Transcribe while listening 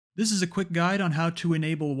This is a quick guide on how to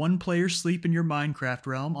enable one-player sleep in your Minecraft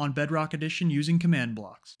realm on Bedrock Edition using command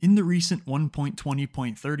blocks. In the recent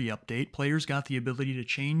 1.20.30 update, players got the ability to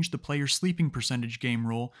change the player sleeping percentage game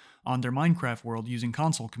rule on their Minecraft world using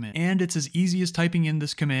console command. And it's as easy as typing in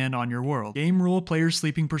this command on your world. Game rule player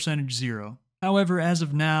sleeping percentage 0. However, as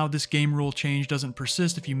of now, this game rule change doesn't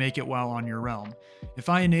persist if you make it while on your realm. If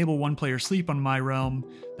I enable one player sleep on my realm,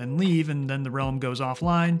 then leave, and then the realm goes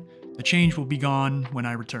offline, the change will be gone when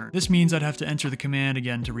I return. This means I'd have to enter the command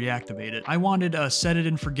again to reactivate it. I wanted a set it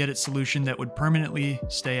and forget it solution that would permanently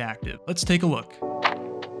stay active. Let's take a look.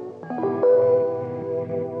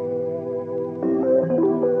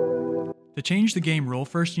 To change the game rule,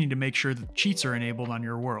 first you need to make sure that cheats are enabled on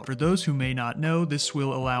your world. For those who may not know, this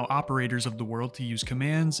will allow operators of the world to use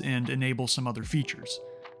commands and enable some other features.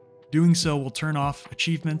 Doing so will turn off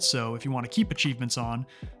achievements, so if you want to keep achievements on,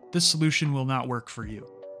 this solution will not work for you.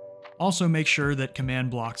 Also make sure that command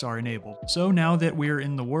blocks are enabled. So now that we're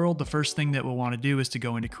in the world, the first thing that we'll want to do is to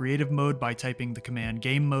go into creative mode by typing the command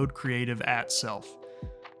gamemode creative @self.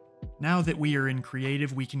 Now that we are in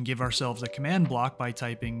creative, we can give ourselves a command block by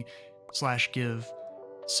typing /give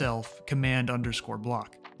self command_block.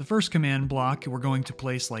 The first command block we're going to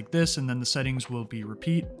place like this, and then the settings will be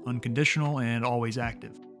repeat, unconditional, and always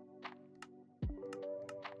active.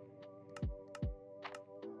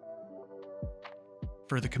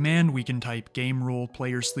 For the command, we can type gamerule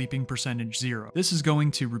player sleeping percentage 0. This is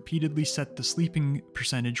going to repeatedly set the sleeping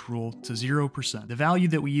percentage rule to 0%. The value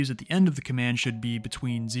that we use at the end of the command should be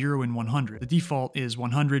between 0 and 100. The default is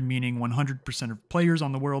 100, meaning 100% of players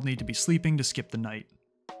on the world need to be sleeping to skip the night.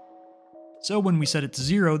 So when we set it to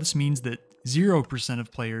 0, this means that 0%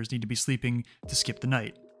 of players need to be sleeping to skip the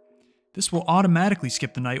night. This will automatically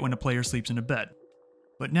skip the night when a player sleeps in a bed.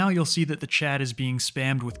 But now you'll see that the chat is being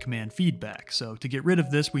spammed with command feedback, so to get rid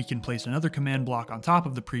of this we can place another command block on top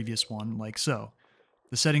of the previous one, like so.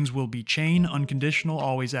 The settings will be chain, unconditional,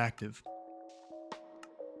 always active.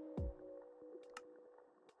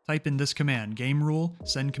 Type in this command, gamerule,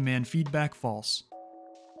 sendcommandfeedback false.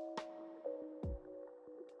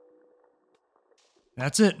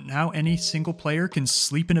 That's it, now any single player can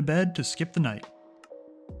sleep in a bed to skip the night.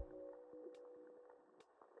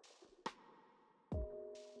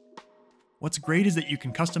 What's great is that you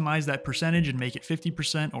can customize that percentage and make it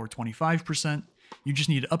 50% or 25%. You just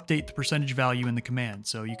need to update the percentage value in the command,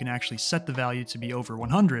 so you can actually set the value to be over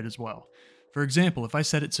 100 as well. For example, if I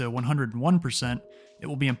set it to 101%, it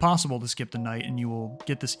will be impossible to skip the night, and you will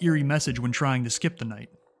get this eerie message when trying to skip the night.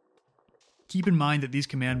 Keep in mind that these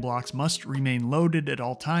command blocks must remain loaded at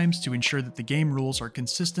all times to ensure that the game rules are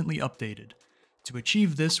consistently updated. To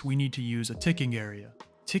achieve this, we need to use a ticking area.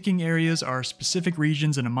 Ticking areas are specific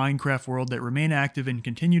regions in a Minecraft world that remain active and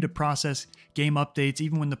continue to process game updates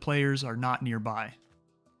even when the players are not nearby.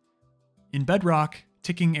 In Bedrock,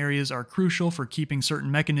 ticking areas are crucial for keeping certain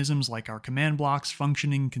mechanisms like our command blocks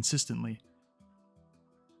functioning consistently.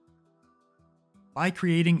 By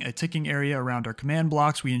creating a ticking area around our command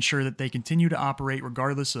blocks, we ensure that they continue to operate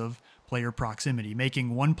regardless of player proximity,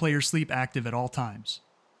 making one player sleep active at all times.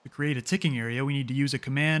 To create a ticking area, we need to use a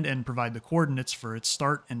command and provide the coordinates for its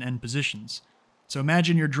start and end positions. So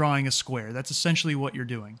imagine you're drawing a square. That's essentially what you're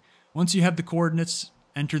doing. Once you have the coordinates,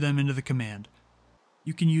 enter them into the command.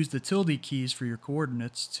 You can use the tilde keys for your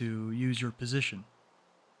coordinates to use your position.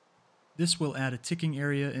 This will add a ticking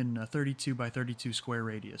area in a 32 by 32 square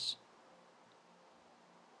radius.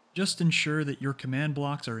 Just ensure that your command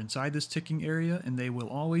blocks are inside this ticking area and they will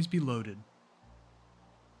always be loaded.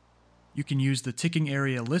 You can use the ticking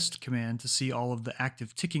area list command to see all of the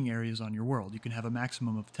active ticking areas on your world. You can have a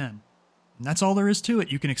maximum of 10. And that's all there is to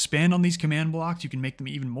it. You can expand on these command blocks, you can make them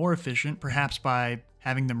even more efficient, perhaps by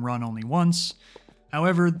having them run only once.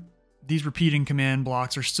 However, these repeating command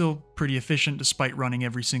blocks are still pretty efficient despite running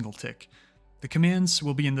every single tick. The commands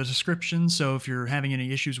will be in the description, so if you're having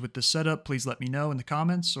any issues with this setup, please let me know in the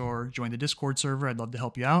comments or join the Discord server. I'd love to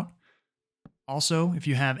help you out. Also, if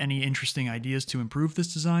you have any interesting ideas to improve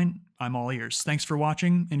this design, I'm all ears. Thanks for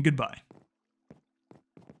watching, and goodbye.